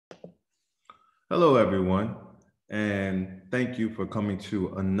Hello, everyone, and thank you for coming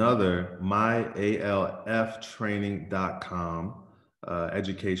to another myalftraining.com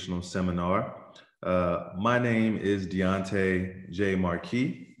educational seminar. My name is Deontay J.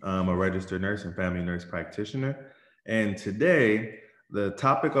 Marquis. I'm a registered nurse and family nurse practitioner. And today, the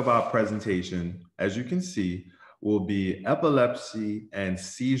topic of our presentation, as you can see, will be epilepsy and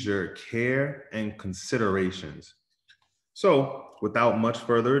seizure care and considerations. So, without much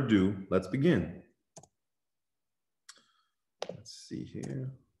further ado, let's begin. Let's see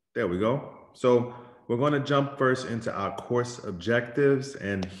here. There we go. So we're going to jump first into our course objectives.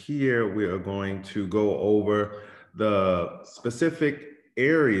 And here we are going to go over the specific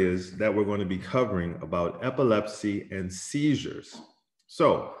areas that we're going to be covering about epilepsy and seizures.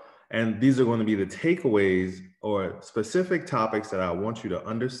 So, and these are going to be the takeaways or specific topics that I want you to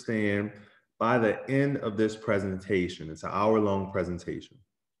understand by the end of this presentation. It's an hour-long presentation.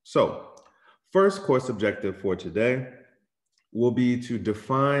 So, first course objective for today will be to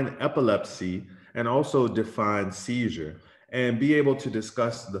define epilepsy and also define seizure and be able to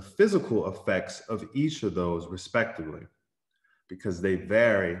discuss the physical effects of each of those respectively, because they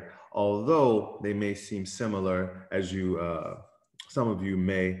vary, although they may seem similar, as some of you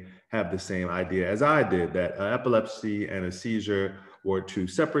may have the same idea as I did, that epilepsy and a seizure were two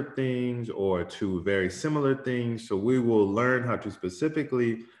separate things or two very similar things. So we will learn how to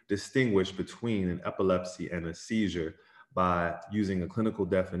specifically distinguish between an epilepsy and a seizure by using a clinical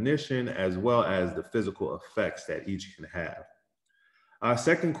definition as well as the physical effects that each can have. Our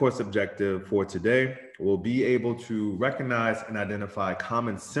second course objective for today will be able to recognize and identify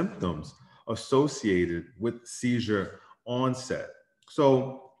common symptoms associated with seizure onset.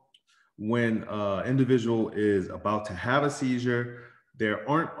 So when an individual is about to have a seizure, there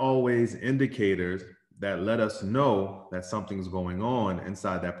aren't always indicators that let us know that something's going on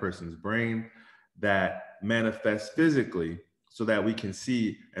inside that person's brain that manifest physically, so that we can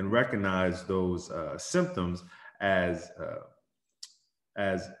see and recognize those symptoms as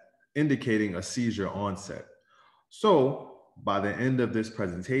indicating a seizure onset. So by the end of this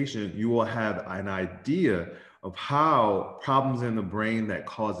presentation, you will have an idea of how problems in the brain that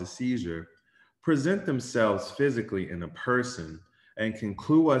cause a seizure present themselves physically in a person and can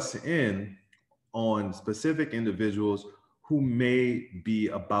clue us in on specific individuals who may be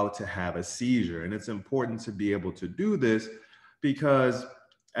about to have a seizure. And it's important to be able to do this because,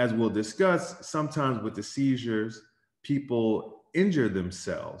 as we'll discuss, sometimes with the seizures, people injure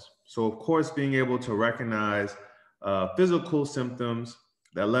themselves. So of course, being able to recognize physical symptoms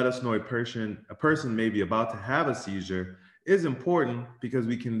that let us know a person may be about to have a seizure is important, because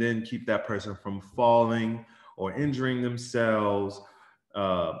we can then keep that person from falling or injuring themselves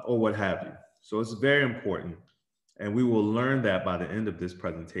or what have you. So it's very important. And we will learn that by the end of this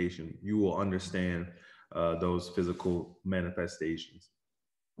presentation. You will understand those physical manifestations.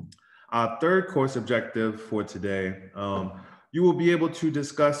 Our third course objective for today, you will be able to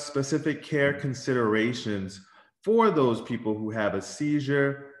discuss specific care considerations for those people who have a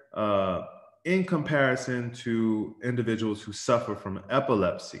seizure in comparison to individuals who suffer from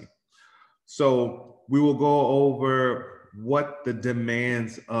epilepsy. So we will go over what the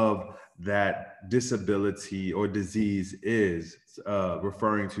demands of that disability or disease is,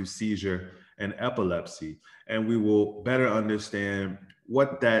 referring to seizure and epilepsy. And we will better understand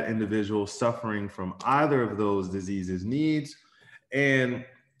what that individual suffering from either of those diseases needs, and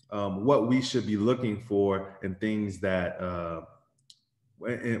what we should be looking for in things that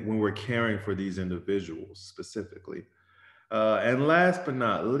when we're caring for these individuals specifically. And last but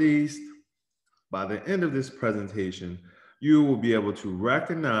not least, by the end of this presentation, you will be able to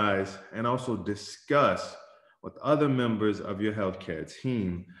recognize and also discuss with other members of your healthcare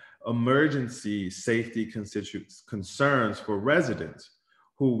team emergency safety concerns for residents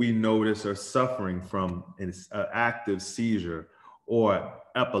who we notice are suffering from an active seizure or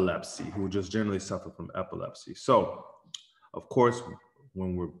epilepsy, who just generally suffer from epilepsy. So, of course,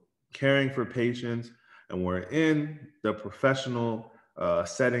 when we're caring for patients and we're in the professional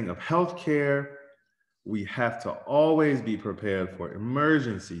setting of healthcare, we have to always be prepared for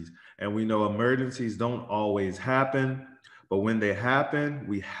emergencies. And we know emergencies don't always happen, but when they happen,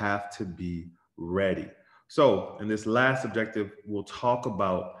 we have to be ready. So in this last objective, we'll talk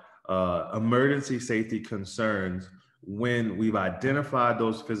about emergency safety concerns when we've identified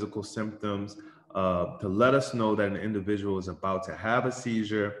those physical symptoms to let us know that an individual is about to have a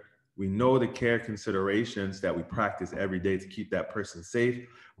seizure. We know the care considerations that we practice every day to keep that person safe,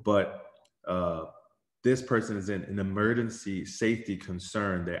 but this person is in an emergency safety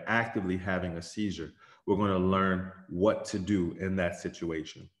concern. They're actively having a seizure. We're going to learn what to do in that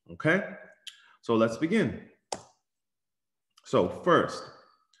situation. Okay? So let's begin. So first,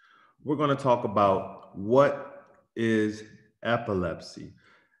 we're going to talk about what is epilepsy.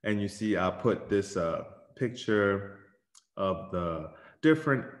 And you see, I put this picture of the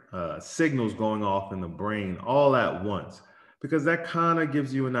different signals going off in the brain all at once, because that kind of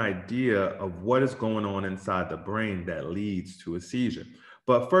gives you an idea of what is going on inside the brain that leads to a seizure.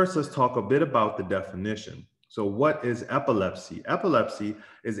 But first, let's talk a bit about the definition. So what is epilepsy? Epilepsy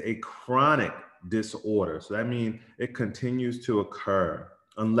is a chronic disorder. So that means it continues to occur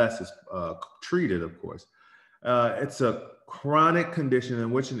unless it's treated, of course. It's a chronic condition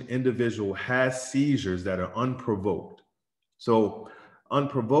in which an individual has seizures that are unprovoked. So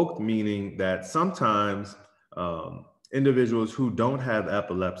unprovoked meaning that sometimes individuals who don't have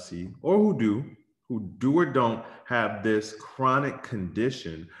epilepsy, or who do or don't have this chronic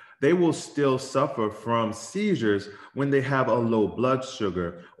condition, they will still suffer from seizures when they have a low blood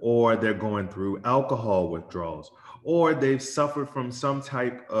sugar, or they're going through alcohol withdrawals, or they've suffered from some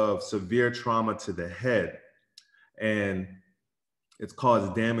type of severe trauma to the head, and it's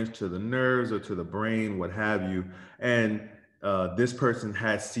caused damage to the nerves or to the brain, what have you. And this person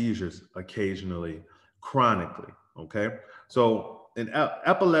has seizures occasionally, chronically, okay? So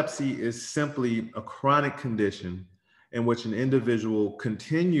epilepsy is simply a chronic condition in which an individual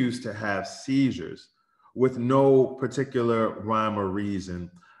continues to have seizures with no particular rhyme or reason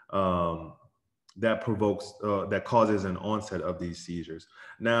that causes an onset of these seizures.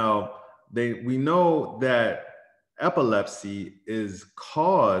 Now, we know that epilepsy is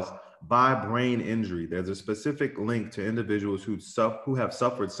caused by brain injury. There's a specific link to individuals who have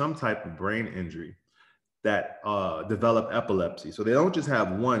suffered some type of brain injury that develop epilepsy. So they don't just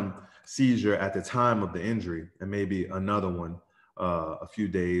have one seizure at the time of the injury and maybe another one a few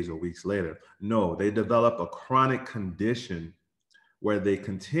days or weeks later. No, they develop a chronic condition where they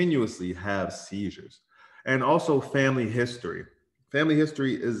continuously have seizures. And also family history. Family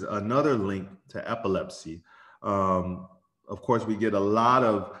history is another link to epilepsy. Of course, we get a lot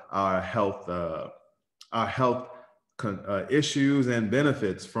of our health issues and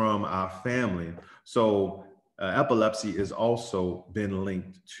benefits from our family. So epilepsy has also been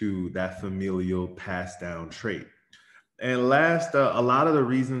linked to that familial passed down trait. And last, a lot of the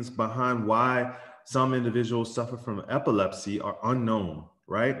reasons behind why some individuals suffer from epilepsy are unknown,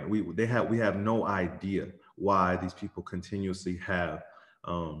 right? We have no idea why these people continuously have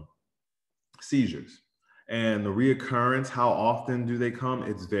seizures. And the reoccurrence, how often do they come?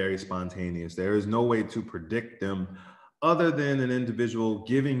 It's very spontaneous. There is no way to predict them other than an individual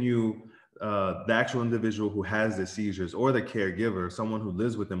giving you, the actual individual who has the seizures, or the caregiver, someone who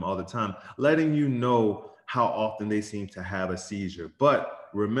lives with them all the time, letting you know how often they seem to have a seizure. But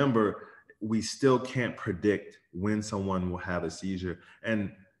remember, we still can't predict when someone will have a seizure.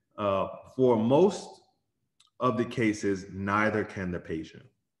 And for most of the cases, neither can the patient.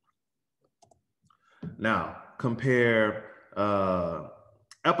 Now, compare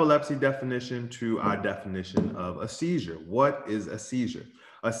epilepsy definition to our definition of a seizure. What is a seizure?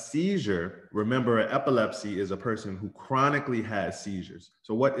 A seizure, remember, epilepsy is a person who chronically has seizures.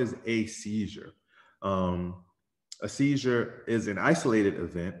 So what is a seizure? A seizure is an isolated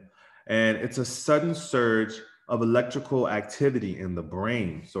event, and it's a sudden surge of electrical activity in the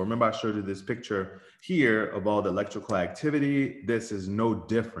brain. So remember, I showed you this picture here of all the electrical activity. This is no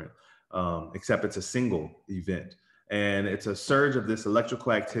different, except it's a single event. And it's a surge of this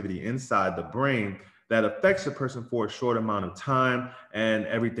electrical activity inside the brain that affects the person for a short amount of time, and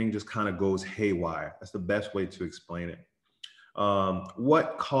everything just kind of goes haywire. That's the best way to explain it.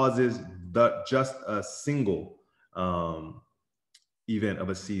 What causes just a single event of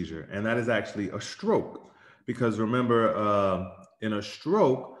a seizure? And that is actually a stroke. Because remember, in a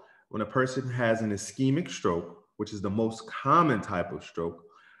stroke, when a person has an ischemic stroke, which is the most common type of stroke,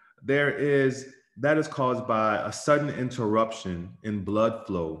 that is caused by a sudden interruption in blood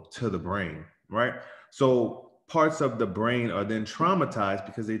flow to the brain, right? So parts of the brain are then traumatized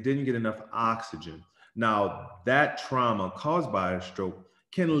because they didn't get enough oxygen. Now, that trauma caused by a stroke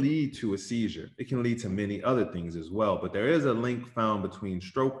can lead to a seizure. It can lead to many other things as well, but there is a link found between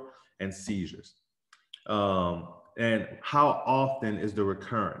stroke and seizures. And how often is the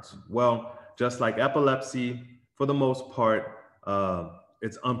recurrence? Well, just like epilepsy, for the most part,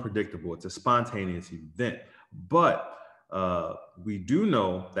 it's unpredictable. It's a spontaneous event. But we do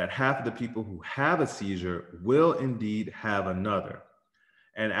know that half of the people who have a seizure will indeed have another.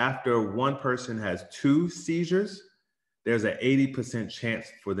 And after one person has 2 seizures, there's an 80% chance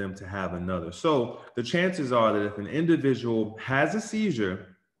for them to have another. So the chances are that if an individual has a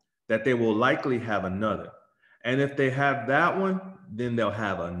seizure, that they will likely have another. And if they have that one, then they'll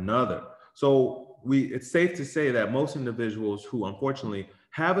have another. So it's safe to say that most individuals who unfortunately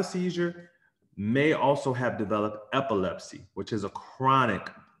have a seizure may also have developed epilepsy, which is a chronic,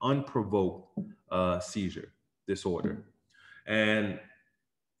 unprovoked seizure disorder. And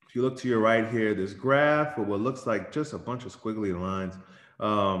if you look to your right here, this graph, or what looks like just a bunch of squiggly lines,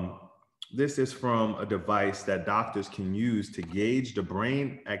 this is from a device that doctors can use to gauge the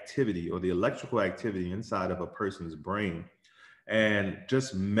brain activity or the electrical activity inside of a person's brain and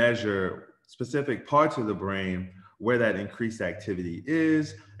just measure specific parts of the brain where that increased activity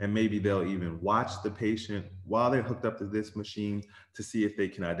is. And maybe they'll even watch the patient while they're hooked up to this machine to see if they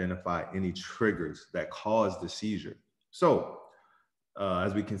can identify any triggers that cause the seizure. So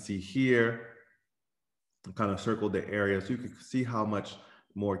as we can see here, I kind of circled the area so you can see how much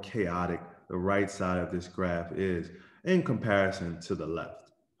more chaotic the right side of this graph is in comparison to the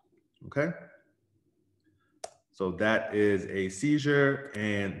left. Okay. So that is a seizure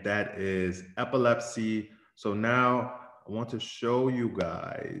and that is epilepsy. So now I want to show you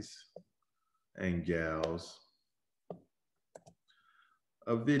guys and gals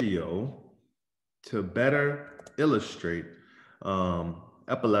a video to better illustrate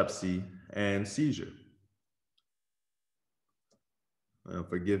epilepsy and seizure.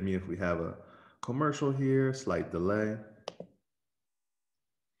 Forgive me if we have a commercial here, slight delay.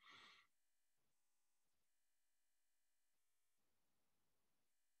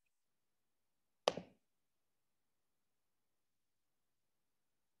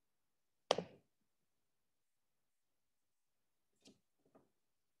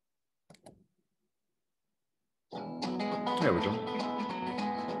 There we go.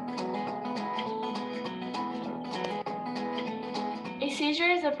 A seizure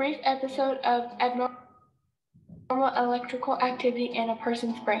is a brief episode of abnormal electrical activity in a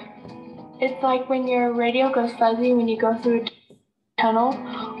person's brain. It's like when your radio goes fuzzy when you go through a tunnel,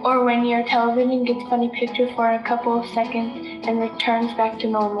 or when your television gets funny picture for a couple of seconds and returns back to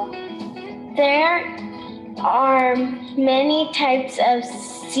normal. There are many types of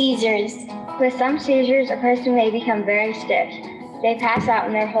seizures. With some seizures, a person may become very stiff. They pass out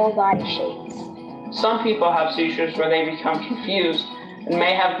and their whole body shakes. Some people have seizures where they become confused and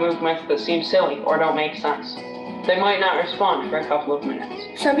may have movements that seem silly or don't make sense. They might not respond for a couple of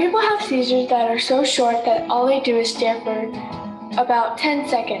minutes. Some people have seizures that are so short that all they do is stare for about 10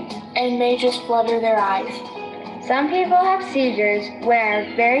 seconds and may just flutter their eyes. Some people have seizures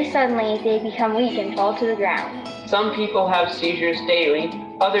where very suddenly they become weak and fall to the ground. Some people have seizures daily,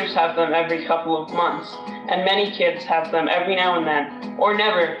 others have them every couple of months, and many kids have them every now and then, or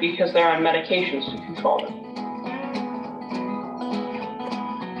never because they're on medications to control them.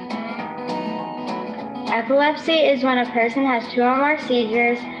 Epilepsy is when a person has 2 or more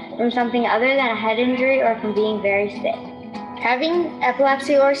seizures from something other than a head injury or from being very sick. Having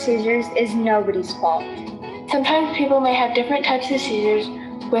epilepsy or seizures is nobody's fault. Sometimes people may have different types of seizures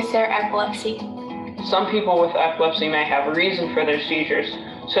with their epilepsy. Some people with epilepsy may have a reason for their seizures,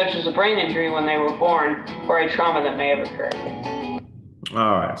 such as a brain injury when they were born or a trauma that may have occurred.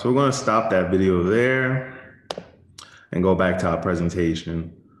 All right, so we're going to stop that video there and go back to our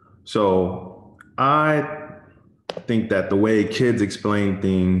presentation. So I think that the way kids explain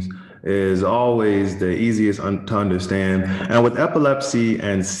things is always the easiest to understand. And with epilepsy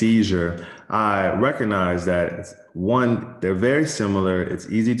and seizure, I recognize that one, they're very similar, it's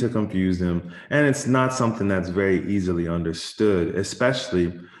easy to confuse them, and it's not something that's very easily understood,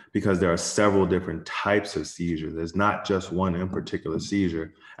 especially because there are several different types of seizures. There's not just one in particular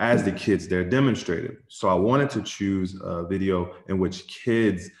seizure, as the kids there demonstrated. So I wanted to choose a video in which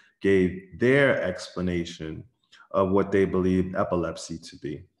kids gave their explanation of what they believed epilepsy to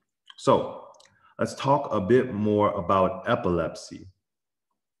be. So let's talk a bit more about epilepsy.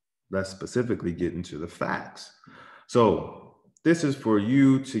 Let's specifically get into the facts. So this is for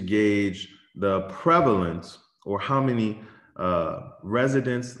you to gauge the prevalence or how many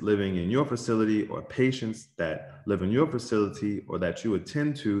residents living in your facility or patients that live in your facility or that you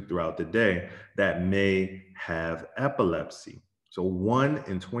attend to throughout the day that may have epilepsy. So 1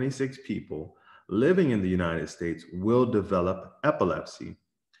 in 26 people living in the United States will develop epilepsy.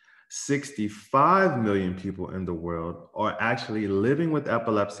 65 million people in the world are actually living with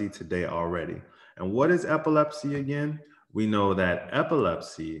epilepsy today already. And what is epilepsy again? We know that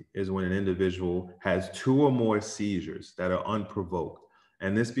epilepsy is when an individual has 2 or more seizures that are unprovoked,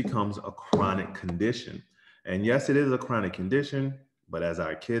 and this becomes a chronic condition. And yes, it is a chronic condition, but as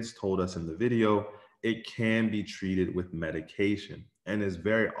our kids told us in the video, it can be treated with medication and is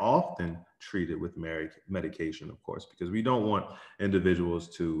very often treated with medication, of course, because we don't want individuals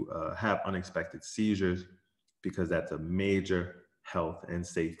to have unexpected seizures, because that's a major health and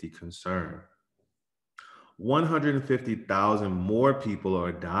safety concern. 150,000 more people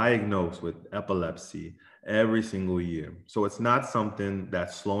are diagnosed with epilepsy every single year. So it's not something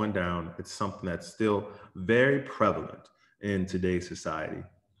that's slowing down. It's something that's still very prevalent in today's society.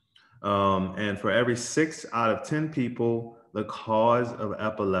 And for every 6 out of 10 people, the cause of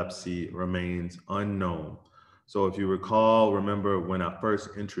epilepsy remains unknown. So if you remember when I first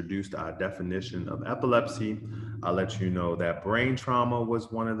introduced our definition of epilepsy, I'll let you know that brain trauma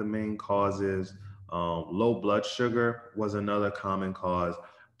was one of the main causes. Low blood sugar was another common cause,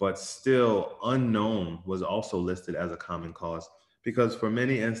 but still unknown was also listed as a common cause because for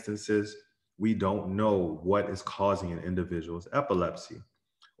many instances, we don't know what is causing an individual's epilepsy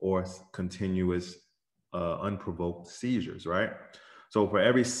or continuous unprovoked seizures, right? So for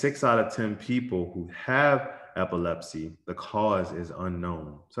every 6 out of 10 people who have epilepsy, the cause is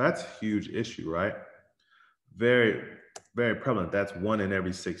unknown. So that's a huge issue, right? Very, very prevalent. That's 1 in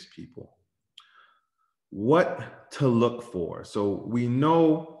every 6 people. What to look for? So we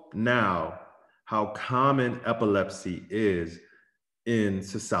know now how common epilepsy is in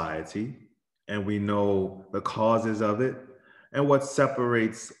society, and we know the causes of it and what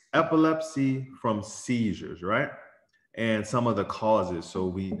separates epilepsy from seizures, right? And some of the causes. So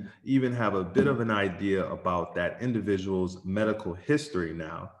we even have a bit of an idea about that individual's medical history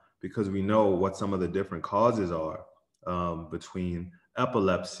now, because we know what some of the different causes are between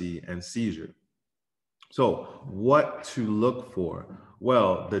epilepsy and seizure. So what to look for?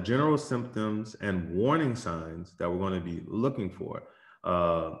 Well, the general symptoms and warning signs that we're going to be looking for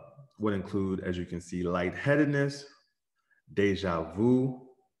would include, as you can see, lightheadedness, deja vu.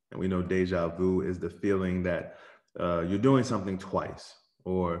 And we know deja vu is the feeling that you're doing something twice,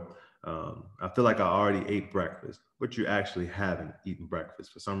 or I feel like I already ate breakfast, but you actually haven't eaten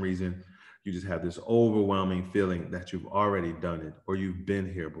breakfast. For some reason, you just have this overwhelming feeling that you've already done it or you've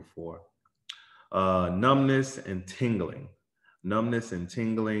been here before. Numbness and tingling. Numbness and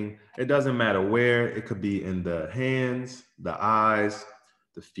tingling, it doesn't matter where. It could be in the hands, the eyes,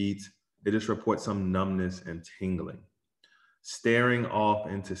 the feet. It just reports some numbness and tingling. Staring off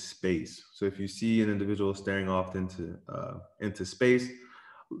into space. So if you see an individual staring off into space,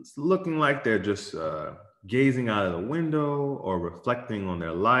 it's looking like they're just gazing out of the window or reflecting on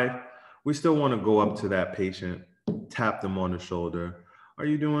their life, we still want to go up to that patient, tap them on the shoulder. Are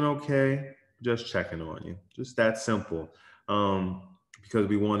you doing okay? Just checking on you. Just that simple. Because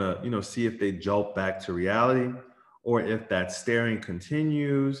we want to, see if they jolt back to reality, or if that staring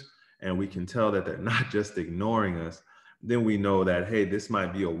continues and we can tell that they're not just ignoring us, then we know that, hey, this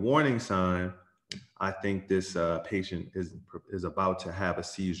might be a warning sign. I think this patient is about to have a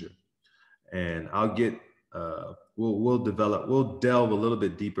seizure. And we'll delve a little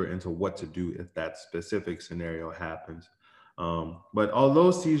bit deeper into what to do if that specific scenario happens. But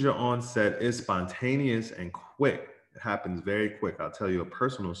although seizure onset is spontaneous and quick, it happens very quick. I'll tell you a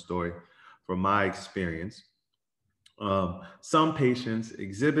personal story from my experience. Some patients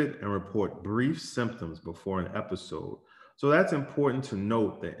exhibit and report brief symptoms before an episode. So that's important to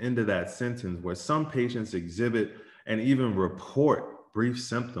note, the end of that sentence, where some patients exhibit and even report brief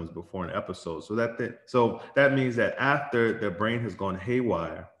symptoms before an episode. So that means that after their brain has gone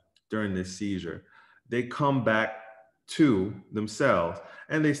haywire during this seizure, they come back to themselves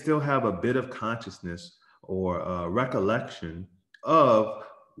and they still have a bit of consciousness or recollection of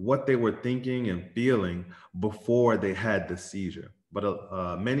what they were thinking and feeling before they had the seizure.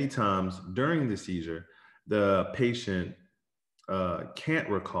 But many times during the seizure, the patient can't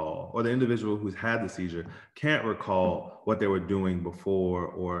recall, or the individual who's had the seizure can't recall what they were doing before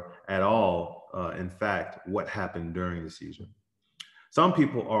or at all, in fact, what happened during the seizure. Some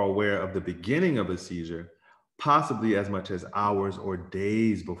people are aware of the beginning of a seizure, possibly as much as hours or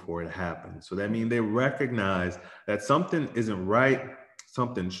days before it happens. So that means they recognize that something isn't right,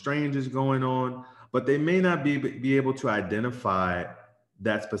 something strange is going on, but they may not be able to identify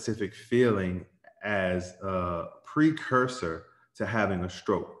that specific feeling as a precursor to having a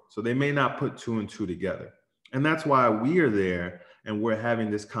stroke. So they may not put 2 and 2 together. And that's why we are there and we're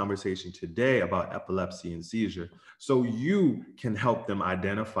having this conversation today about epilepsy and seizure, so you can help them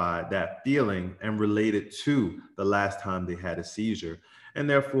identify that feeling and relate it to the last time they had a seizure. And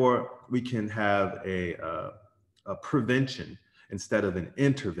therefore, we can have a prevention instead of an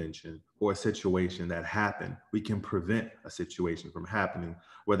intervention for a situation that happened. We can prevent a situation from happening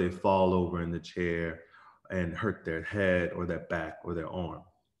where they fall over in the chair and hurt their head or their back or their arm.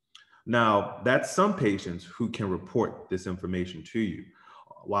 Now, that's some patients who can report this information to you,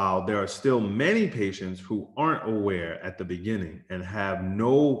 while there are still many patients who aren't aware at the beginning and have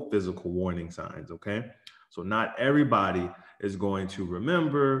no physical warning signs, okay? So not everybody is going to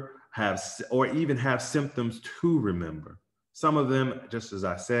remember, or even have symptoms to remember. Some of them, just as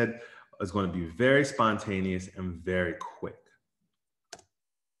I said, is going to be very spontaneous and very quick.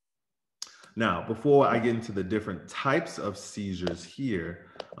 Now, before I get into the different types of seizures here,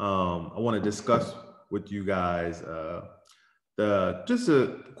 I want to discuss with you guys just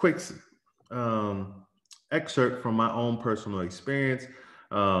a quick excerpt from my own personal experience.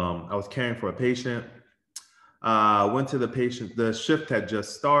 I was caring for a patient. I went to the patient, the shift had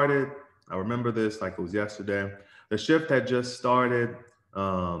just started. I remember this like it was yesterday. The shift had just started.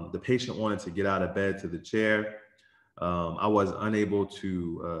 The patient wanted to get out of bed to the chair. I was unable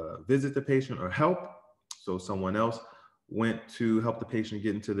to visit the patient or help. So someone else went to help the patient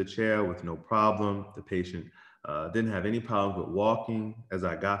get into the chair with no problem. The patient didn't have any problems with walking, as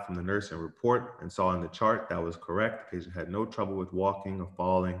I got from the nursing report and saw in the chart that was correct. The patient had no trouble with walking or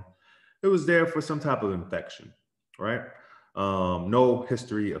falling. It was there for some type of infection, right? No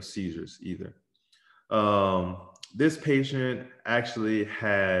history of seizures either. This patient actually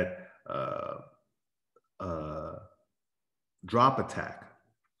had drop attack.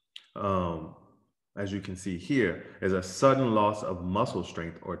 As you can see here, is a sudden loss of muscle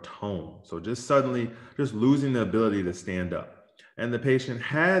strength or tone. So just suddenly, just losing the ability to stand up. And the patient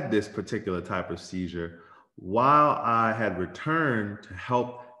had this particular type of seizure while I had returned to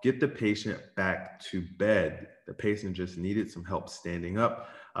help get the patient back to bed. The patient just needed some help standing up.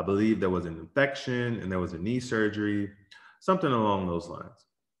 I believe there was an infection and there was a knee surgery, something along those lines.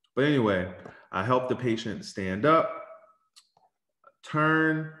 But anyway, I helped the patient stand up,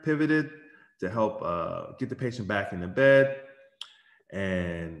 pivoted to help get the patient back into bed.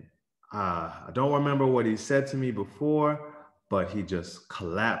 And I don't remember what he said to me before, but he just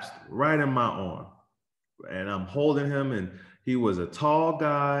collapsed right in my arm. And I'm holding him, and he was a tall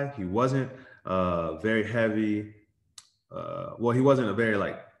guy. He wasn't very heavy. Well, he wasn't a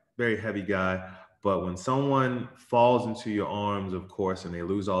very heavy guy, but when someone falls into your arms, of course, and they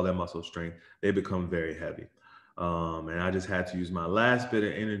lose all their muscle strength, they become very heavy. And I just had to use my last bit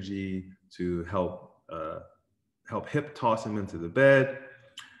of energy to help hip toss him into the bed.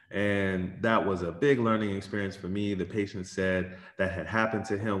 And that was a big learning experience for me. The patient said that had happened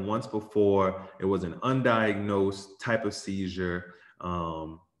to him once before. It was an undiagnosed type of seizure.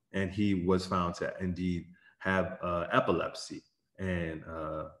 And he was found to indeed have epilepsy, and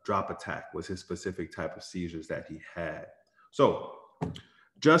drop attack was his specific type of seizures that he had. So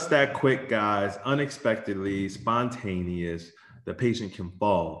just that quick, guys, unexpectedly, spontaneous, the patient can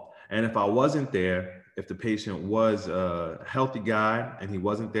fall. And if I wasn't there, if the patient was a healthy guy and he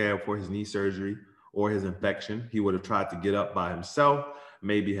wasn't there for his knee surgery or his infection, he would have tried to get up by himself,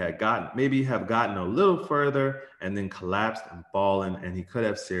 maybe have gotten a little further and then collapsed and fallen, and he could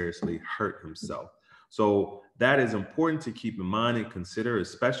have seriously hurt himself. So that is important to keep in mind and consider,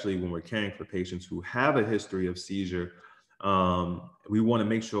 especially when we're caring for patients who have a history of seizure. We want to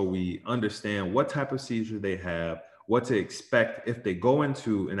make sure we understand what type of seizure they have, what to expect if they go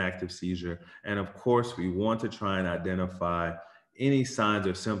into an active seizure. And of course, we want to try and identify any signs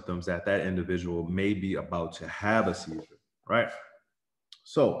or symptoms that that individual may be about to have a seizure, right?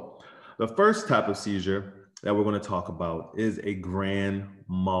 So the first type of seizure that we're going to talk about is a grand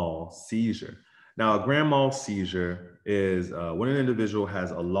mal seizure. Now, a grand mal seizure is when an individual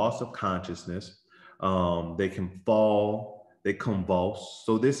has a loss of consciousness. They can fall, they convulse.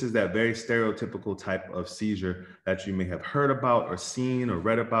 So this is that very stereotypical type of seizure that you may have heard about or seen or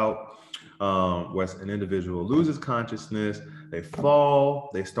read about, where an individual loses consciousness, they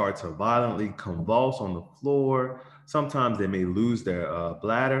fall, they start to violently convulse on the floor. Sometimes they may lose their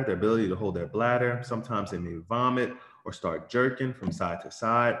bladder, their ability to hold their bladder. Sometimes they may vomit or start jerking from side to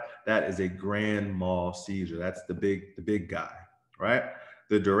side. That is a grand mal seizure. That's the big guy, right?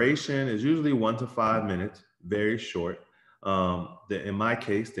 The duration is usually 1 to 5 minutes, very short. In my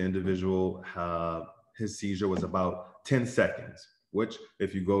case, the individual, his seizure was about 10 seconds, which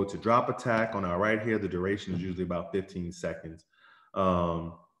if you go to drop attack on our right here, the duration is usually about 15 seconds.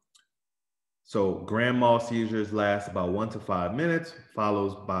 So grand mal seizures last about 1 to 5 minutes,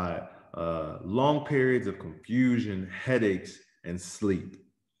 followed by long periods of confusion, headaches, and sleep.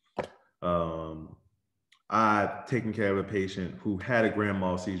 I've taken care of a patient who had a grand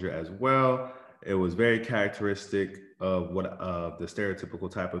mal seizure as well. It was very characteristic of the stereotypical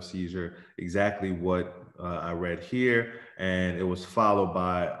type of seizure, exactly what I read here. And it was followed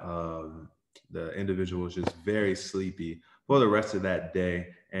by the individual was just very sleepy for the rest of that day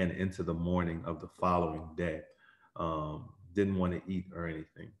and into the morning of the following day. Didn't want to eat or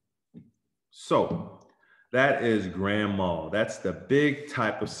anything. So That is grand mal. That's the big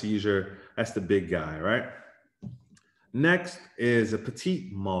type of seizure. That's the big guy, right? Next is a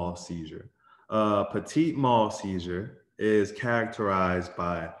petit mal seizure. Petit mal seizure is characterized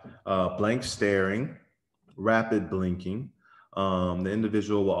by blank staring, rapid blinking. The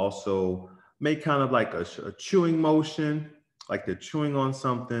individual will also make kind of like a chewing motion, like they're chewing on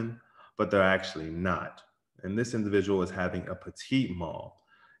something, but they're actually not. And this individual is having a petit mal.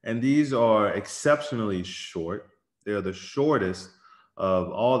 And these are exceptionally short. They're the shortest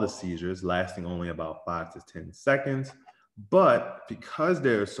of all the seizures, lasting only about 5 to 10 seconds. But because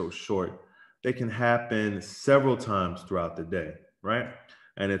they're so short, they can happen several times throughout the day, right?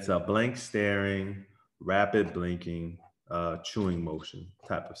 And it's a blank staring, rapid blinking, chewing motion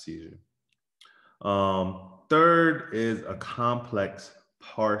type of seizure. Third is a complex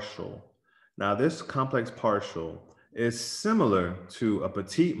partial. Now, this complex partial is similar to a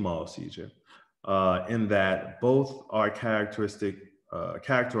petit mal seizure in that both are characterized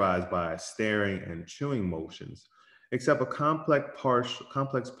by staring and chewing motions, except a complex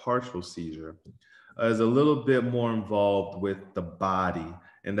partial seizure is a little bit more involved with the body,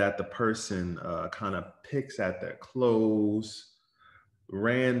 in that the person kind of picks at their clothes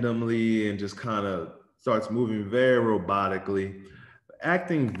randomly and just kind of starts moving very robotically,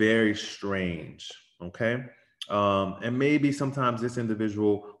 acting very strange. Okay. And maybe sometimes this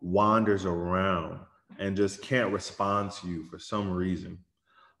individual wanders around and just can't respond to you for some reason.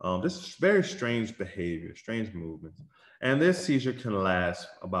 This is very strange behavior, strange movements. And this seizure can last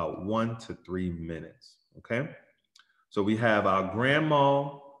about 1 to 3 minutes. Okay. So we have our grand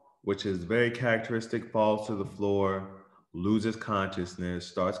mal, which is very characteristic, falls to the floor, loses consciousness,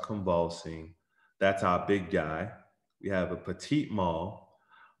 starts convulsing. That's our big guy. We have a petit mal,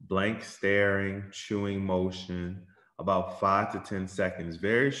 blank staring, chewing motion, about 5 to 10 seconds,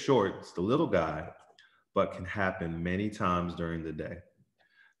 very short. It's the little guy, but can happen many times during the day.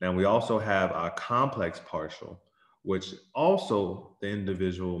 Now, we also have our complex partial, which also the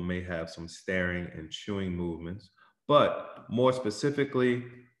individual may have some staring and chewing movements, but more specifically,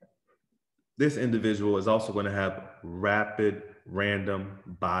 this individual is also going to have rapid, random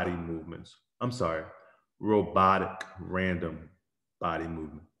body movements. I'm sorry, robotic, random body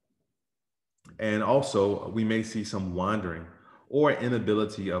movement. And also, we may see some wandering or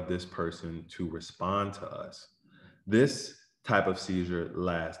inability of this person to respond to us. This type of seizure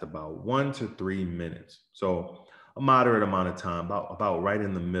lasts about 1 to 3 minutes. So a moderate amount of time, about right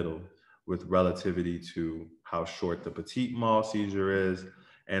in the middle with relativity to how short the petit mal seizure is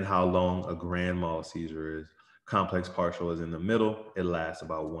and how long a grand mal seizure is. Complex partial is in the middle. It lasts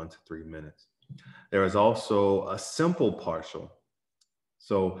about 1 to 3 minutes. There is also a simple partial.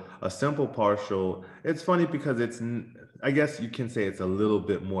 So a simple partial, it's funny because I guess you can say it's a little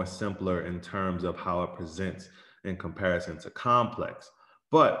bit more simpler in terms of how it presents in comparison to complex,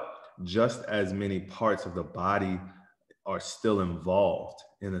 but just as many parts of the body are still involved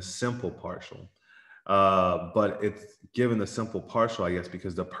in a simple partial. But it's given the simple partial, I guess,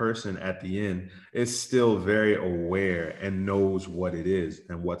 because the person at the end is still very aware and knows what it is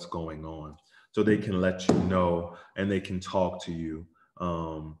and what's going on. So they can let you know and they can talk to you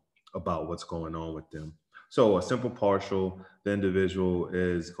about what's going on with them. So a simple partial, the individual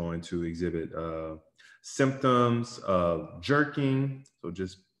is going to exhibit symptoms of jerking. So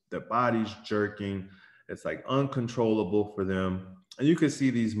just their body's jerking. It's like uncontrollable for them. And you can see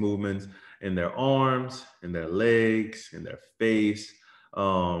these movements in their arms, in their legs, in their face.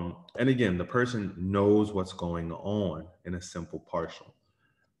 And again, the person knows what's going on in a simple partial.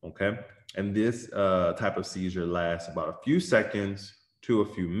 Okay. And this type of seizure lasts about a few seconds to a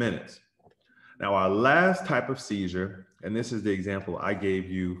few minutes. Now, our last type of seizure, and this is the example I gave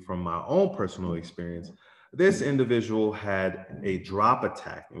you from my own personal experience. This individual had a drop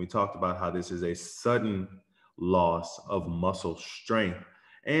attack, and we talked about how this is a sudden loss of muscle strength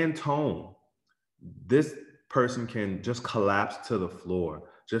and tone. This person can just collapse to the floor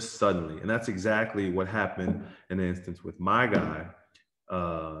just suddenly, and that's exactly what happened in the instance with my guy.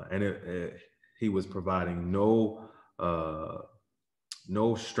 He was providing no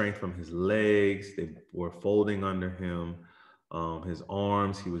strength from his legs. They were folding under him. His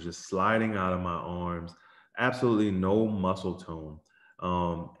arms, he was just sliding out of my arms. Absolutely no muscle tone.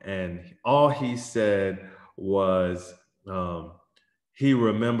 And all he said was he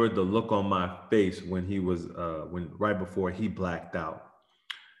remembered the look on my face when he was right before he blacked out.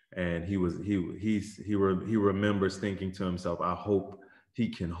 And he remembers thinking to himself, I hope he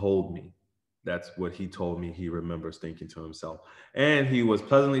can hold me. That's what he told me he remembers thinking to himself. And he was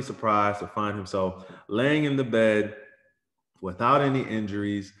pleasantly surprised to find himself laying in the bed without any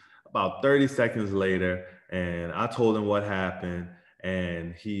injuries, about 30 seconds later, and I told him what happened,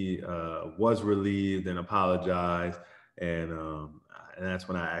 and he was relieved and apologized. And that's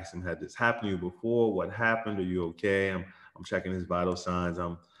when I asked him, had this happened to you before? What happened? Are you okay? I'm checking his vital signs.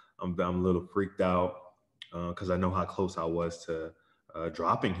 I'm a little freaked out because I know how close I was to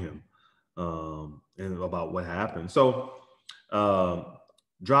dropping him and about what happened. So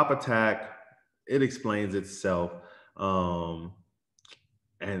drop attack, it explains itself, but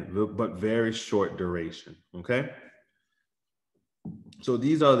very short duration, okay? So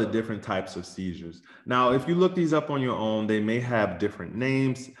these are the different types of seizures. Now, if you look these up on your own, they may have different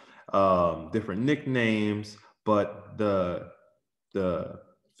names, different nicknames, but the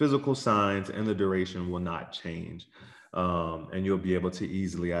physical signs and the duration will not change. And you'll be able to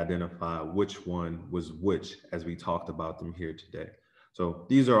easily identify which one was which as we talked about them here today. So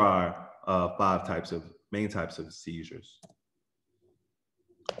these are our main types of seizures.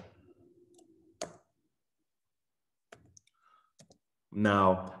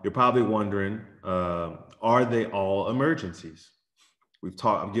 Now, you're probably wondering, are they all emergencies?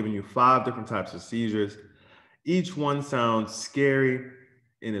 I've given you 5 different types of seizures. Each one sounds scary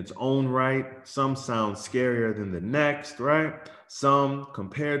in its own right. Some sound scarier than the next, right? Some,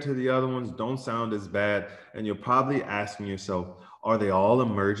 compared to the other ones, don't sound as bad. And you're probably asking yourself, are they all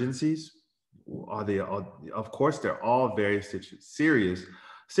emergencies? Are they all? Of course, they're all very serious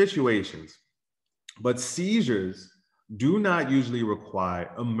situations. But seizures do not usually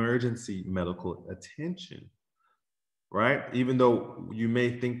require emergency medical attention, right? Even though you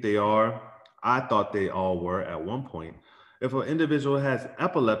may think they are, I thought they all were at one point. If an individual has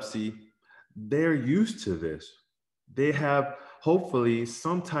epilepsy, they're used to this. They have hopefully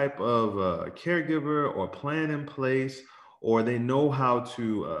some type of caregiver or plan in place, or they know how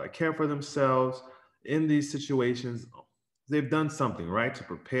to care for themselves in these situations. They've done something, right, to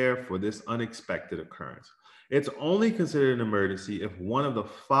prepare for this unexpected occurrence. It's only considered an emergency if one of the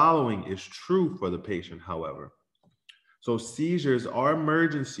following is true for the patient, however. So seizures are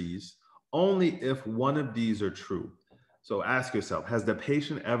emergencies only if one of these are true. So ask yourself, the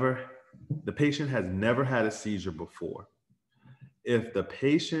patient has never had a seizure before? If the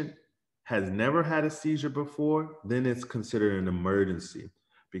patient has never had a seizure before, then it's considered an emergency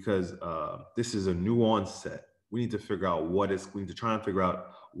because this is a new onset. We need to try and figure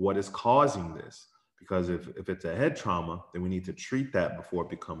out what is causing this. Because if it's a head trauma, then we need to treat that before it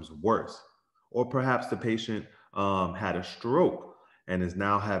becomes worse. Or perhaps the patient had a stroke and is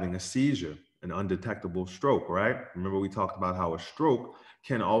now having a seizure, an undetectable stroke, right? Remember we talked about how a stroke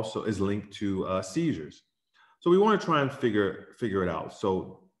is linked to seizures. So we want to try and figure it out.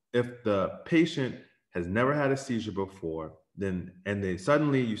 So if the patient has never had a seizure before, then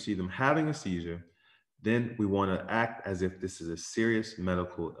suddenly you see them having a seizure, then we want to act as if this is a serious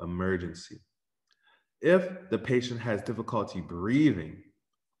medical emergency. If the patient has difficulty breathing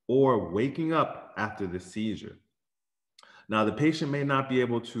or waking up after the seizure, now the patient may not be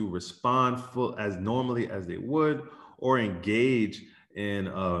able to respond as normally as they would or engage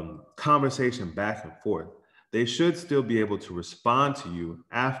in conversation back and forth. They should still be able to respond to you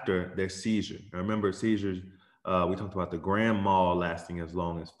after their seizure. Now remember, seizures, we talked about the grand mal lasting as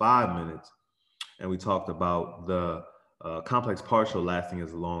long as 5 minutes, and we talked about the complex partial lasting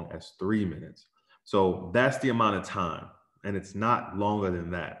as long as 3 minutes. So that's the amount of time, and it's not longer than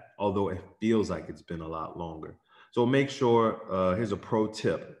that, although it feels like it's been a lot longer. So make sure, here's a pro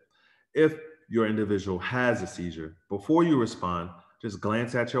tip. If your individual has a seizure, before you respond, just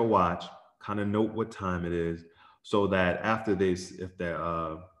glance at your watch, kind of note what time it is, so that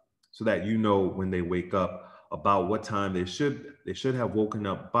so that you know when they wake up about what time they should have woken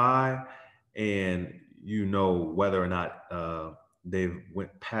up by, and you know whether or not they've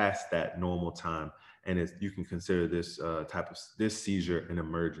went past that normal time, and you can consider this this seizure an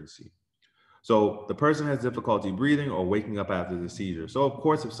emergency. So the person has difficulty breathing or waking up after the seizure. So of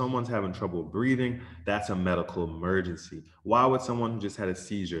course, if someone's having trouble breathing, that's a medical emergency. Why would someone who just had a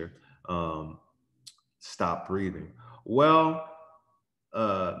seizure stop breathing? Well,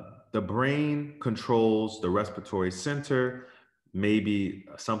 the brain controls the respiratory center. Maybe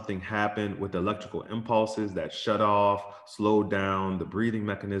something happened with the electrical impulses that shut off, slowed down the breathing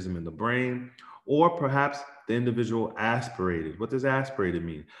mechanism in the brain, or perhaps the individual aspirated. What does aspirated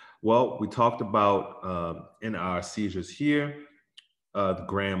mean? Well, we talked about in our seizures here, the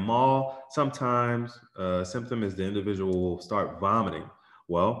grand mal. Sometimes symptom is the individual will start vomiting.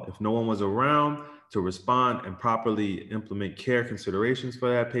 Well, if no one was around to respond and properly implement care considerations for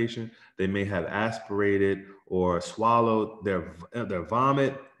that patient, they may have aspirated or swallowed their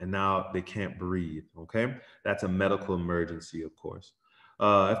vomit, and now they can't breathe, okay? That's a medical emergency, of course.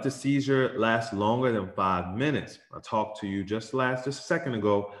 If the seizure lasts longer than 5 minutes, I talked to you just a second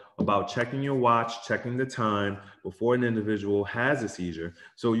ago about checking your watch, checking the time before an individual has a seizure.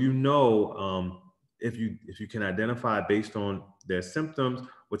 So you know if you can identify based on their symptoms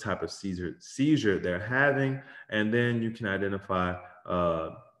what type of seizure they're having, and then you can identify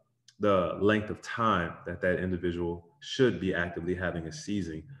the length of time that individual should be actively having a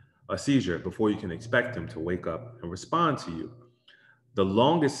seizure before you can expect them to wake up and respond to you. The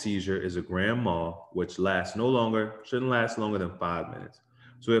longest seizure is a grand mal, which shouldn't last longer than 5 minutes.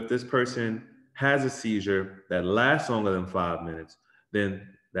 So if this person has a seizure that lasts longer than 5 minutes, then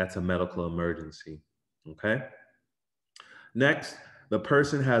that's a medical emergency. Okay. Next, the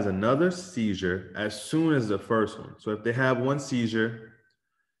person has another seizure as soon as the first one. So if they have one seizure,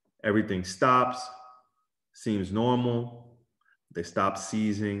 everything stops, seems normal, they stop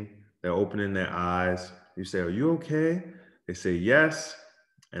seizing, they're opening their eyes. You say, "Are you okay?" They say yes,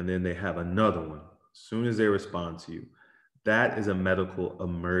 and then they have another one as soon as they respond to you. That is a medical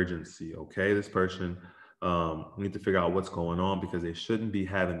emergency, okay? This person need to figure out what's going on because they shouldn't be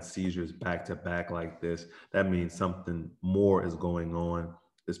having seizures back to back like this. That means something more is going on.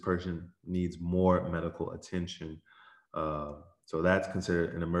 This person needs more medical attention. So that's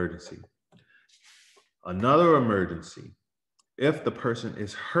considered an emergency. Another emergency, if the person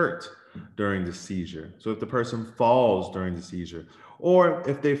is hurt during the seizure. So if the person falls during the seizure, or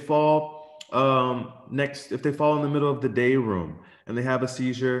if they fall if they fall in the middle of the day room and they have a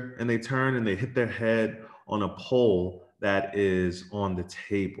seizure and they turn and they hit their head on a pole that is on the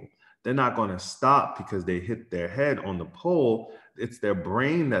table. They're not going to stop because they hit their head on the pole. It's their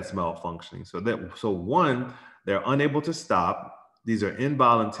brain that's malfunctioning. So one, they're unable to stop. These are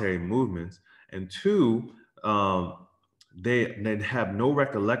involuntary movements. And two, they have no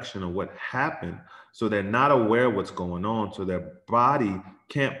recollection of what happened, so they're not aware of what's going on. So their body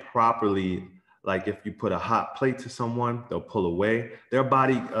can't properly, like if you put a hot plate to someone, they'll pull away. Their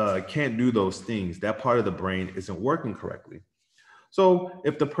body can't do those things. That part of the brain isn't working correctly. So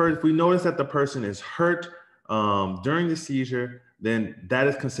if we notice that the person is hurt during the seizure, then that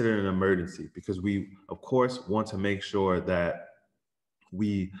is considered an emergency, because we, of course, want to make sure that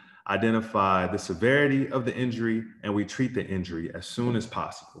we identify the severity of the injury and we treat the injury as soon as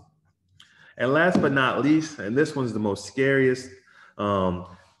possible. And last but not least, and this one's the most scariest,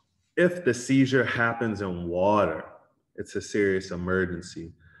 if the seizure happens in water, it's a serious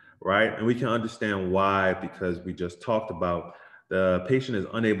emergency, right? And we can understand why, because we just talked about the patient is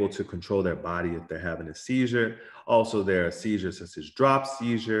unable to control their body if they're having a seizure. Also, there are seizures such as drop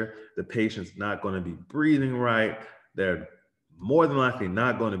seizure. The patient's not going to be breathing right. They're more than likely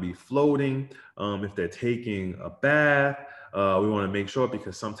not going to be floating. If they're taking a bath, we want to make sure,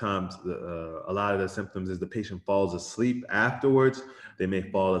 because sometimes a lot of the symptoms is the patient falls asleep afterwards. They may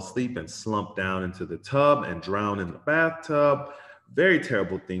fall asleep and slump down into the tub and drown in the bathtub. Very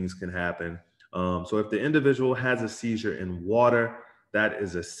terrible things can happen. So if the individual has a seizure in water, that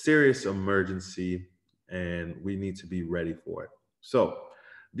is a serious emergency and we need to be ready for it. So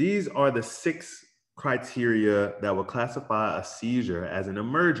these are the 6 criteria that will classify a seizure as an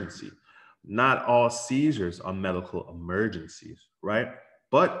emergency. Not all seizures are medical emergencies, right?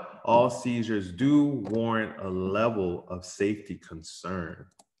 But all seizures do warrant a level of safety concern.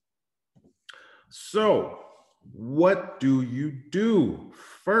 So what do you do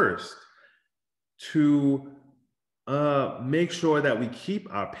first to make sure that we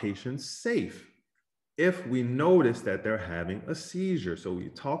keep our patients safe if we notice that they're having a seizure? So we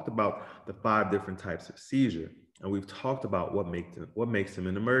talked about the 5 different types of seizure, and we've talked about what makes them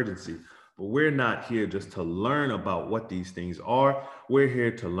an emergency. But we're not here just to learn about what these things are. We're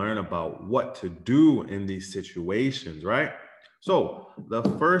here to learn about what to do in these situations, right? So the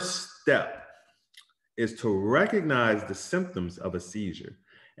first step is to recognize the symptoms of a seizure.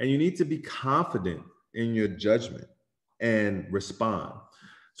 And you need to be confident in your judgment and respond.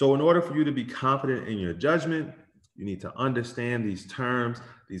 So in order for you to be confident in your judgment, you need to understand these terms,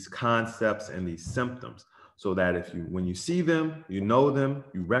 these concepts, and these symptoms, so that when you see them, you know them,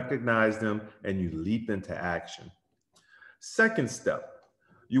 you recognize them, and you leap into action. Second step,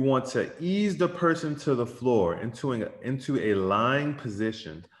 you want to ease the person to the floor into a lying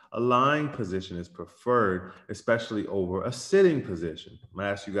position. A lying position is preferred, especially over a sitting position. I'm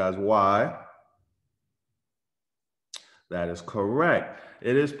gonna ask you guys why. That is correct.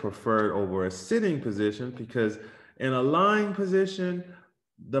 It is preferred over a sitting position because in a lying position,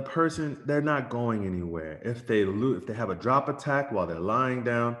 the person, they're not going anywhere. If they have a drop attack while they're lying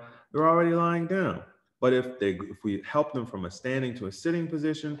down, they're already lying down. But if we help them from a standing to a sitting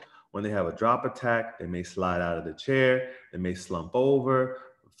position, When they have a drop attack, they may slide out of the chair, they may slump over,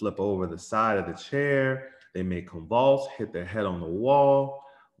 flip over the side of the chair, they may convulse, hit their head on the wall.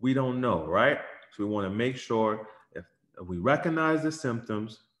 We don't know, right? So we want to make sure if we recognize the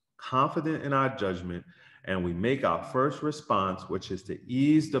symptoms, confident in our judgment, and we make our first response, which is to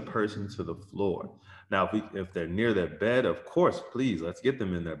ease the person to the floor. Now, if they're near their bed, of course, please, let's get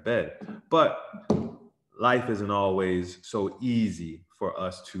them in their bed. But life isn't always so easy for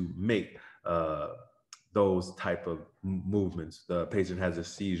us to make those type of movements. The patient has a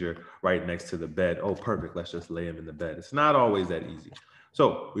seizure right next to the bed. Oh, perfect. Let's just lay him in the bed. It's not always that easy.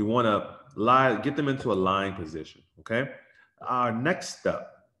 So we want to get them into a lying position. Okay. Our next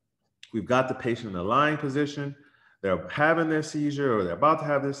step, we've got the patient in a lying position. They're having their seizure or they're about to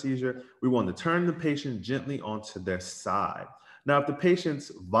have their seizure. We want to turn the patient gently onto their side. Now, if the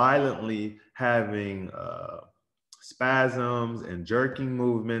patient's violently having spasms and jerking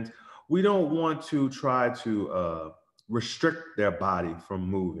movements, we don't want to try to restrict their body from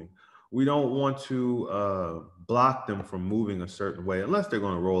moving. We don't want to block them from moving a certain way unless they're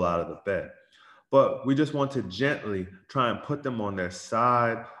going to roll out of the bed. But we just want to gently try and put them on their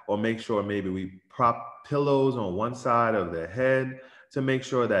side, or make sure maybe we prop pillows on one side of their head to make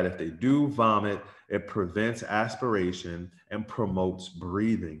sure that if they do vomit, it prevents aspiration and promotes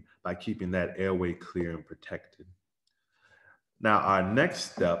breathing by keeping that airway clear and protected. Now, our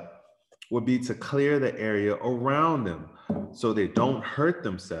next step would be to clear the area around them so they don't hurt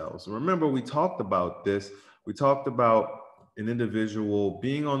themselves. Remember, we talked about this. We talked about an individual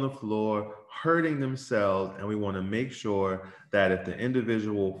being on the floor, hurting themselves, and we want to make sure that if the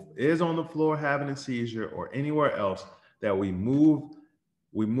individual is on the floor having a seizure or anywhere else, that we move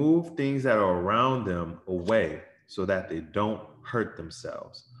things that are around them away so that they don't hurt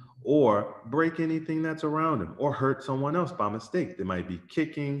themselves or break anything that's around them or hurt someone else by mistake. They might be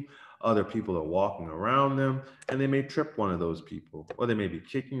kicking, other people are walking around them, and they may trip one of those people, or they may be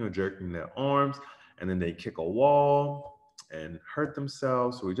kicking or jerking their arms, and then they kick a wall and hurt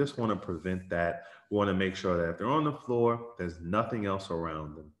themselves. So we just want to prevent that. We want to make sure that if they're on the floor, there's nothing else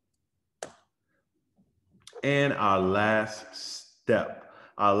around them. And our last step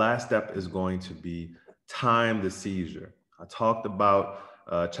is going to be time the seizure. I talked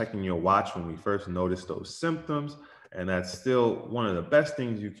about checking your watch when we first noticed those symptoms, and that's still one of the best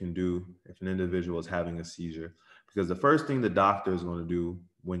things you can do if an individual is having a seizure, because the first thing the doctor is going to do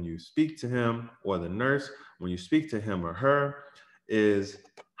when you speak to him, or the nurse, when you speak to him or her, is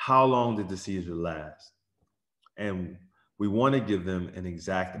how long did the seizure last? And we want to give them an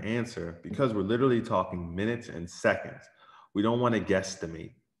exact answer because we're literally talking minutes and seconds. We don't want to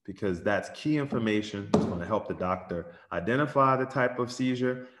guesstimate, because that's key information that's going to help the doctor identify the type of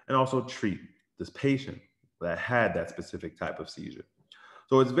seizure and also treat this patient that had that specific type of seizure.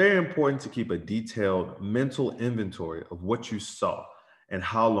 So it's very important to keep a detailed mental inventory of what you saw and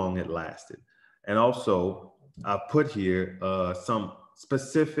how long it lasted. And also, I've put here some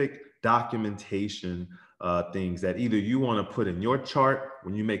specific documentation things that either you want to put in your chart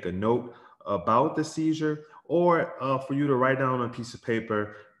when you make a note about the seizure, or for you to write down on a piece of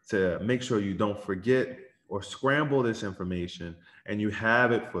paper to make sure you don't forget or scramble this information, and you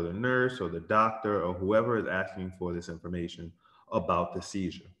have it for the nurse or the doctor or whoever is asking for this information about the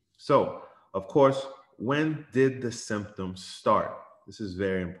seizure. So, of course, when did the symptoms start? This is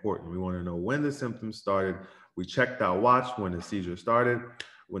very important. We want to know when the symptoms started. We checked our watch when the seizure started,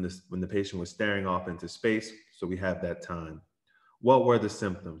 when the patient was staring off into space, so we have that time. What were the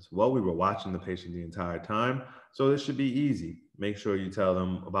symptoms? Well, we were watching the patient the entire time, so this should be easy. Make sure you tell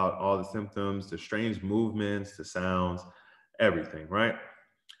them about all the symptoms, the strange movements, the sounds, everything, right?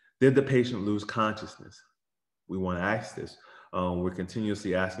 Did the patient lose consciousness? We want to ask this. We're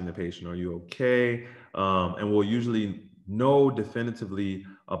continuously asking the patient, are you okay? And we'll usually know definitively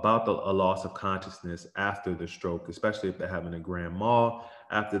about a loss of consciousness after the stroke, especially if they're having a grand mal,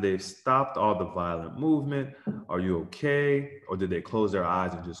 after they've stopped all the violent movement. Are you okay? Or did they close their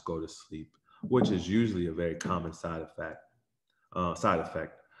eyes and just go to sleep, which is usually a very common side effect.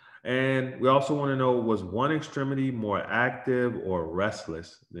 And we also want to know, was one extremity more active or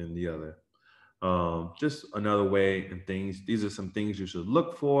restless than the other? Just another way, and these are some things you should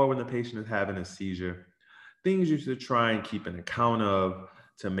look for when the patient is having a seizure, things you should try and keep an account of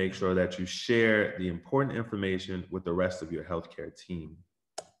to make sure that you share the important information with the rest of your healthcare team.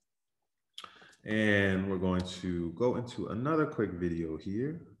 And we're going to go into another quick video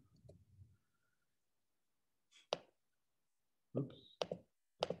here. Oops.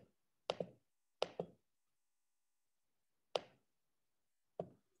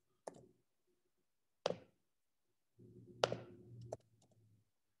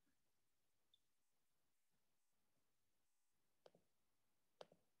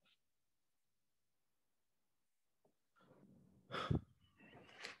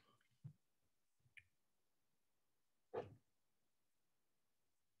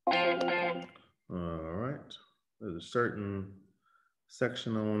 All right. There's a certain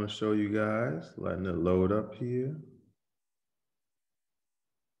section I want to show you guys, letting it load up here.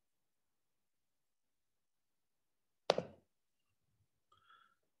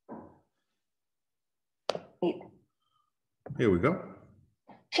 Here we go.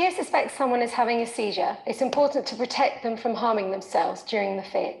 If you suspect someone is having a seizure, it's important to protect them from harming themselves during the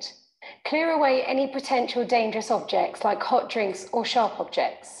fit. Clear away any potential dangerous objects like hot drinks or sharp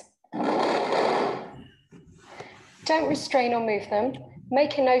objects. Don't restrain or move them.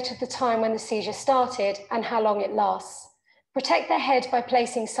 Make a note of the time when the seizure started and how long it lasts. Protect their head by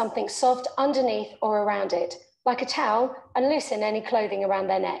placing something soft underneath or around it, like a towel, and loosen any clothing around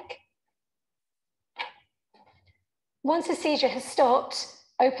their neck. Once the seizure has stopped,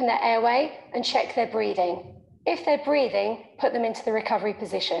 open their airway and check their breathing. If they're breathing, put them into the recovery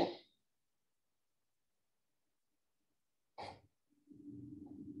position.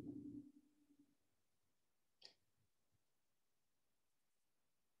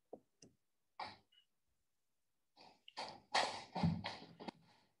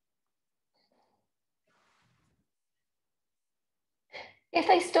 If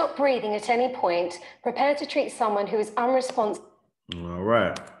they stop breathing at any point, prepare to treat someone who is unresponsive. All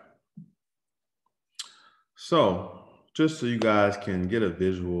right. So just so you guys can get a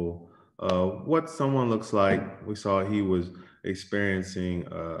visual of what someone looks like, we saw he was experiencing,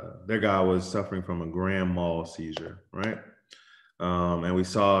 their guy was suffering from a grand mal seizure, right? And we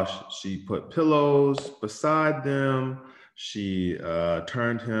saw she put pillows beside them. She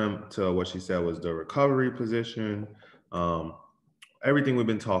turned him to what she said was the recovery position. Everything we've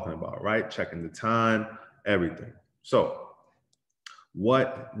been talking about, right? Checking the time, everything. So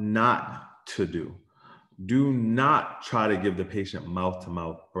what not to do? Do not try to give the patient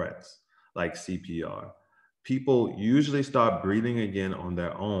mouth-to-mouth breaths like CPR. People usually start breathing again on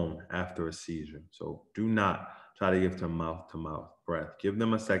their own after a seizure. So do not try to give them mouth-to-mouth breath. Give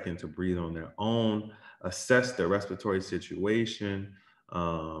them a second to breathe on their own, assess their respiratory situation,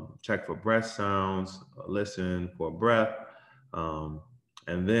 check for breath sounds, listen for breath.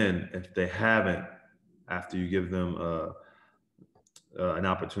 And then if they haven't, after you give them an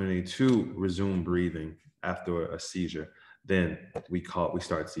opportunity to resume breathing after a seizure, then we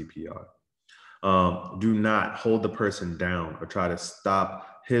start CPR. Do not hold the person down or try to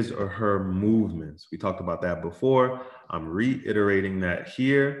stop his or her movements. We talked about that before. I'm reiterating that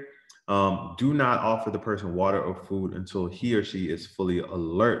here. Do not offer the person water or food until he or she is fully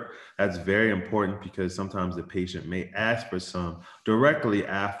alert. That's very important because sometimes the patient may ask for some directly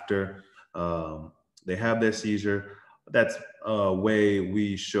after they have their seizure. That's a way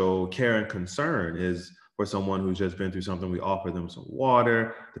we show care and concern is for someone who's just been through something, we offer them some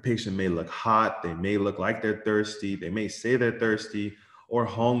water. The patient may look hot. They may look like they're thirsty. They may say they're thirsty or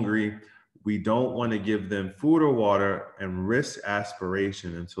hungry. We don't want to give them food or water and risk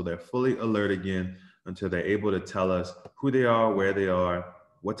aspiration until they're fully alert again, until they're able to tell us who they are, where they are,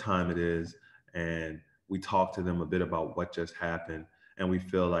 what time it is. And we talk to them a bit about what just happened. And we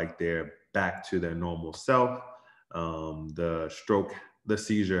feel like they're back to their normal self. The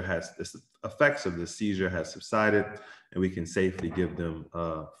seizure the effects of the seizure has subsided, and we can safely give them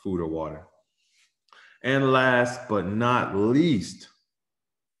food or water. And last but not least,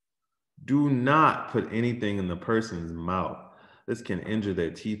 do not put anything in the person's mouth. This can injure their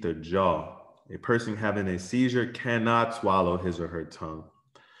teeth or jaw. A person having a seizure cannot swallow his or her tongue.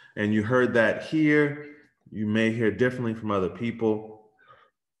 And you heard that here. You may hear differently from other people.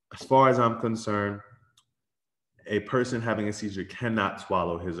 As far as I'm concerned, a person having a seizure cannot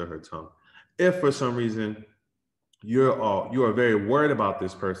swallow his or her tongue. If for some reason you are very worried about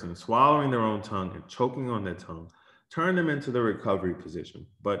this person swallowing their own tongue and choking on their tongue, turn them into the recovery position.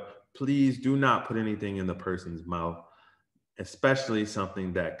 But please do not put anything in the person's mouth, especially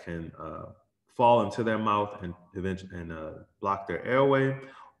something that can fall into their mouth and eventually block their airway,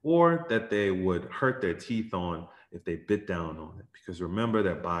 or that they would hurt their teeth on if they bit down on it. Because remember,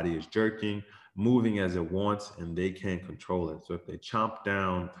 their body is jerking, moving as it wants, and they can't control it. So if they chomp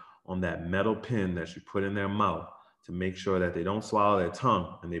down on that metal pin that you put in their mouth to make sure that they don't swallow their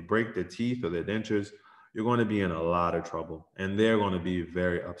tongue and they break their teeth or their dentures, you're going to be in a lot of trouble, and they're going to be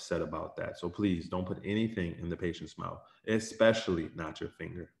very upset about that. So please don't put anything in the patient's mouth, especially not your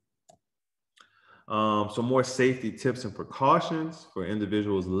finger. Some more safety tips and precautions for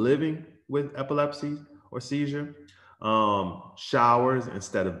individuals living with epilepsy or seizure. Showers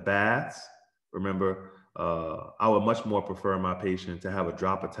instead of baths. Remember, I would much more prefer my patient to have a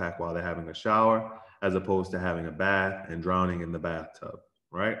drop attack while they're having a shower as opposed to having a bath and drowning in the bathtub,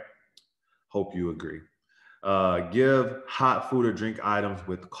 right? Hope you agree. Give hot food or drink items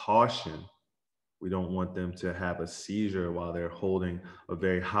with caution. We don't want them to have a seizure while they're holding a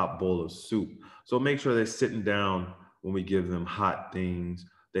very hot bowl of soup. So make sure they're sitting down when we give them hot things.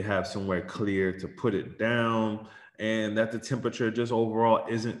 They have somewhere clear to put it down, and that the temperature just overall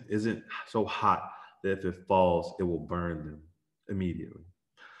isn't so hot that if it falls, it will burn them immediately.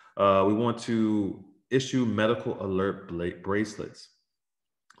 We want to issue medical alert bracelets.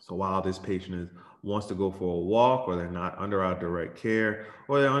 So while this wants to go for a walk, or they're not under our direct care,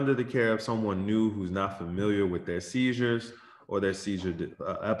 or they're under the care of someone new who's not familiar with their seizures or their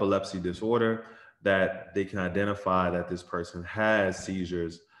epilepsy disorder, that they can identify that this person has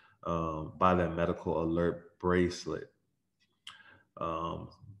seizures by their medical alert bracelet.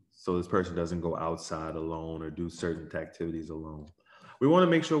 So this person doesn't go outside alone or do certain activities alone. We want to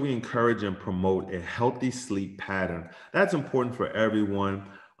make sure we encourage and promote a healthy sleep pattern. That's important for everyone,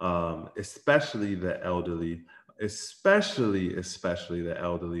 especially the elderly, especially the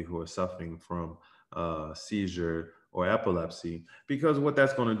elderly who are suffering from seizure or epilepsy, because what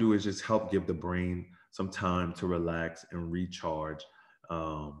that's going to do is just help give the brain some time to relax and recharge.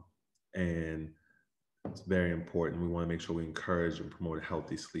 And it's very important. We want to make sure we encourage and promote a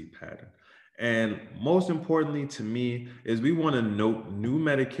healthy sleep pattern. And most importantly to me is we want to note new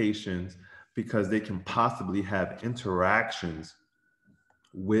medications, because they can possibly have interactions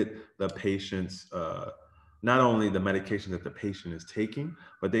with the patient's, not only the medication that the patient is taking,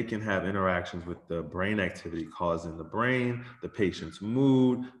 but they can have interactions with the brain activity causing the brain, the patient's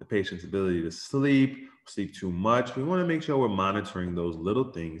mood, the patient's ability to sleep too much. We want to make sure we're monitoring those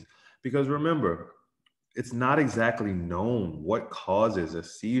little things, because remember, it's not exactly known what causes a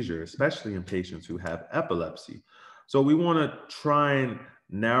seizure, especially in patients who have epilepsy. So we want to try and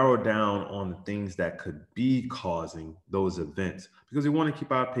narrow down on the things that could be causing those events, because we want to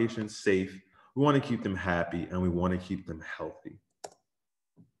keep our patients safe, we want to keep them happy, and we want to keep them healthy.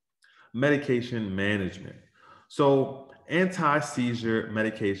 Medication management. So anti-seizure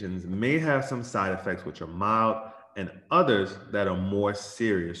medications may have some side effects which are mild, and others that are more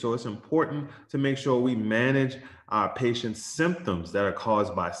serious. So it's important to make sure we manage our patients' symptoms that are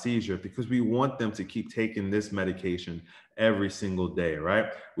caused by seizure, because we want them to keep taking this medication every single day, right?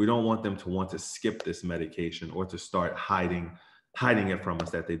 We don't want them to want to skip this medication or to start hiding it from us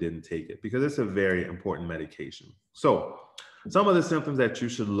that they didn't take it, because it's a very important medication. So some of the symptoms that you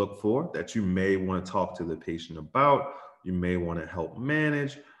should look for, that you may want to talk to the patient about, you may want to help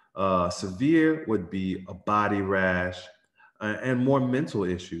manage. Severe would be a body rash, and more mental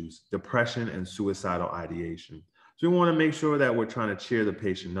issues, depression and suicidal ideation. So we want to make sure that we're trying to cheer the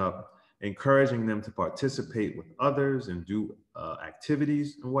patient up, encouraging them to participate with others and do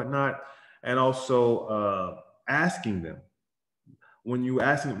activities and whatnot, and also asking them. When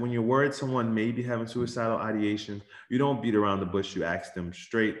you're worried someone may be having suicidal ideation, you don't beat around the bush. You ask them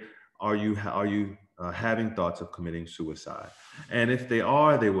straight, are you having thoughts of committing suicide? And if they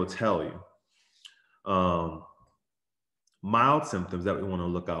are, they will tell you. Mild symptoms that we want to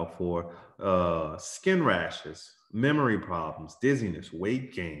look out for: skin rashes, memory problems, dizziness,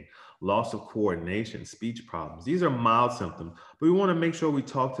 weight gain, loss of coordination, speech problems. These are mild symptoms, but we want to make sure we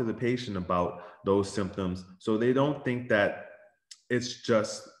talk to the patient about those symptoms, so they don't think that it's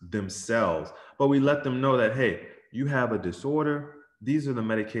just themselves, but we let them know that, hey, you have a disorder. These are the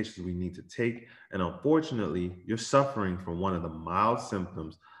medications we need to take. And unfortunately, you're suffering from one of the mild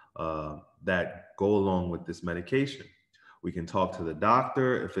symptoms that go along with this medication. We can talk to the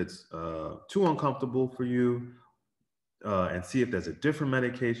doctor if it's too uncomfortable for you, and see if there's a different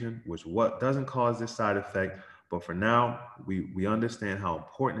medication, what doesn't cause this side effect. But for now, we understand how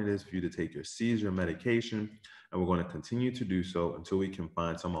important it is for you to take your seizure medication, and we're going to continue to do so until we can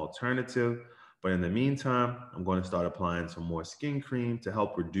find some alternative. But in the meantime, I'm going to start applying some more skin cream to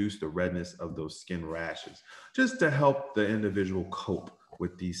help reduce the redness of those skin rashes, just to help the individual cope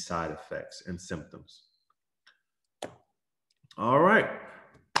with these side effects and symptoms. All right.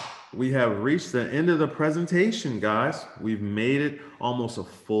 We have reached the end of the presentation, guys. We've made it almost a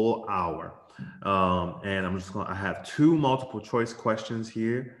full hour. And I have 2 multiple choice questions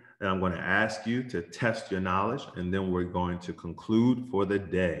here that I'm going to ask you to test your knowledge, and then we're going to conclude for the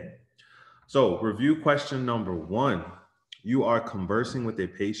day. So review question number 1. You are conversing with a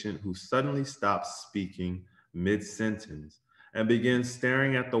patient who suddenly stops speaking mid-sentence and begins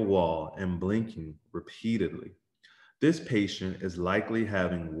staring at the wall and blinking repeatedly. This patient is likely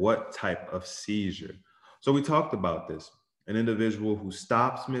having what type of seizure? So we talked about this. An individual who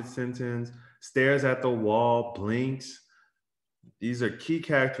stops mid-sentence, stares at the wall, blinks. These are key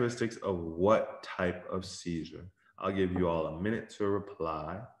characteristics of what type of seizure? I'll give you all a minute to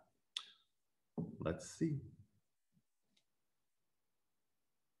reply. Let's see.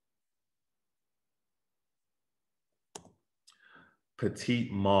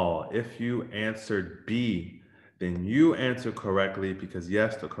 Petite mal. If you answered B, then you answered correctly because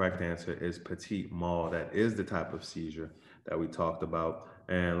yes, the correct answer is petite mal. That is the type of seizure that we talked about.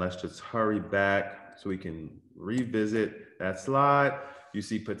 And let's just hurry back so we can revisit that slide. You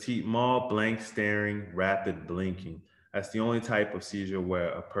see petite mal, blank staring, rapid blinking. That's the only type of seizure where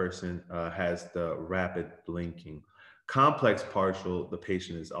a person has the rapid blinking. Complex partial, the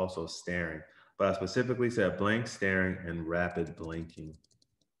patient is also staring, but I specifically said blank staring and rapid blinking.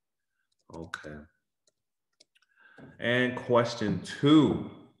 Okay. And question 2.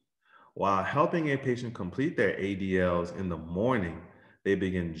 While helping a patient complete their ADLs in the morning, they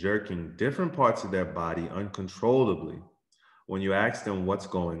begin jerking different parts of their body uncontrollably. When you ask them what's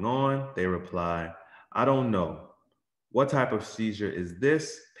going on, they reply, I don't know. What type of seizure is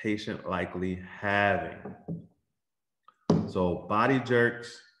this patient likely having? So body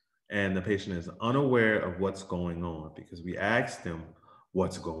jerks, and the patient is unaware of what's going on because we asked them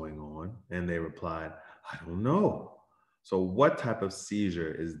what's going on and they replied, I don't know. So what type of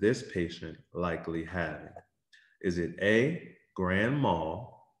seizure is this patient likely having? Is it A, grand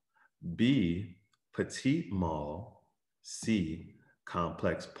mal, B, petite mal, C,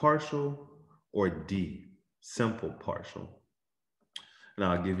 complex partial, or D, simple partial? And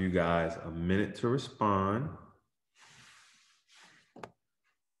I'll give you guys a minute to respond.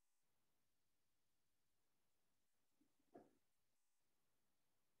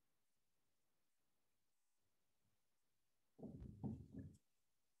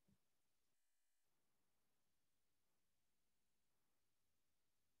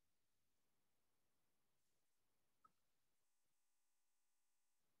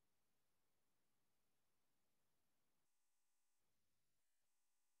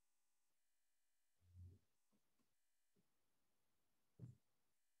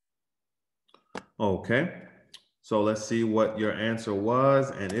 Okay, so let's see what your answer was.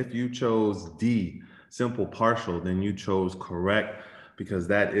 And if you chose D, simple partial, then you chose correct because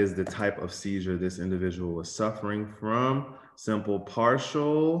that is the type of seizure this individual was suffering from. Simple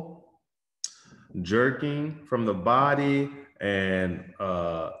partial, jerking from the body, and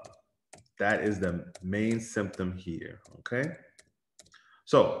that is the main symptom here, okay?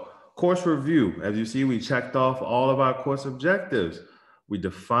 So, course review. As you see, we checked off all of our course objectives. We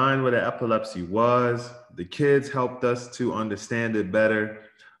defined what an epilepsy was. The kids helped us to understand it better.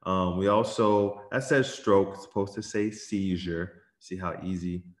 We also, that says stroke, it's supposed to say seizure. See how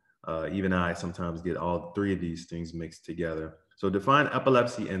easy, even I sometimes get all three of these things mixed together. So define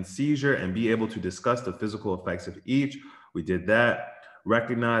epilepsy and seizure and be able to discuss the physical effects of each. We did that.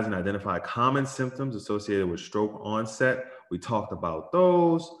 Recognize and identify common symptoms associated with stroke onset. We talked about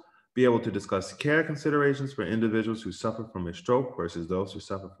those. Be able to discuss care considerations for individuals who suffer from a stroke versus those who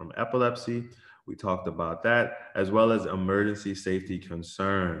suffer from epilepsy. We talked about that, as well as emergency safety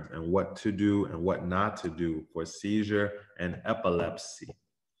concerns and what to do and what not to do for seizure and epilepsy.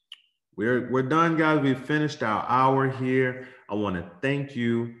 We're done, guys. We've finished our hour here. I want to thank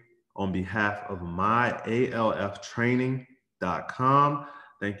you on behalf of myalftraining.com.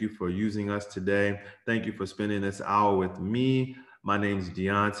 Thank you for using us today. Thank you for spending this hour with me. My name is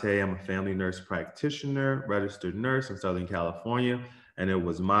Deontay. I'm a family nurse practitioner, registered nurse in Southern California. And it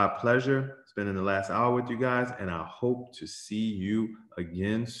was my pleasure spending the last hour with you guys. And I hope to see you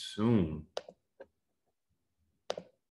again soon.